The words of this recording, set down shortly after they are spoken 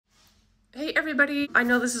Hey everybody, I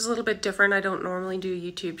know this is a little bit different. I don't normally do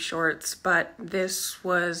YouTube shorts, but this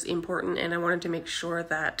was important and I wanted to make sure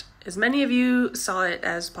that as many of you saw it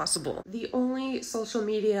as possible. The only social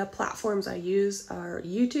media platforms I use are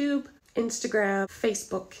YouTube, Instagram,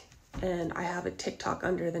 Facebook, and I have a TikTok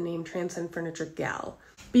under the name Transcend Furniture Gal.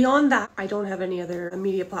 Beyond that, I don't have any other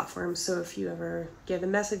media platforms, so if you ever get a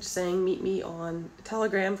message saying meet me on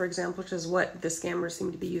Telegram, for example, which is what the scammers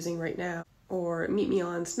seem to be using right now, or meet me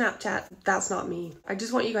on Snapchat, that's not me. I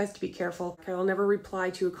just want you guys to be careful. I'll never reply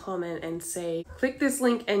to a comment and say, click this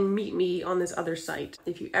link and meet me on this other site.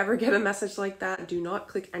 If you ever get a message like that, do not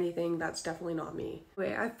click anything. That's definitely not me.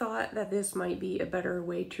 Anyway, I thought that this might be a better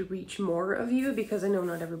way to reach more of you because I know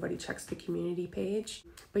not everybody checks the community page,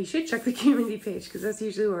 but you should check the community page because that's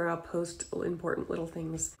usually where I'll post important little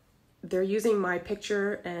things. They're using my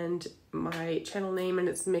picture and my channel name and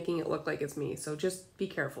it's making it look like it's me. So just be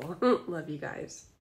careful. Love you guys.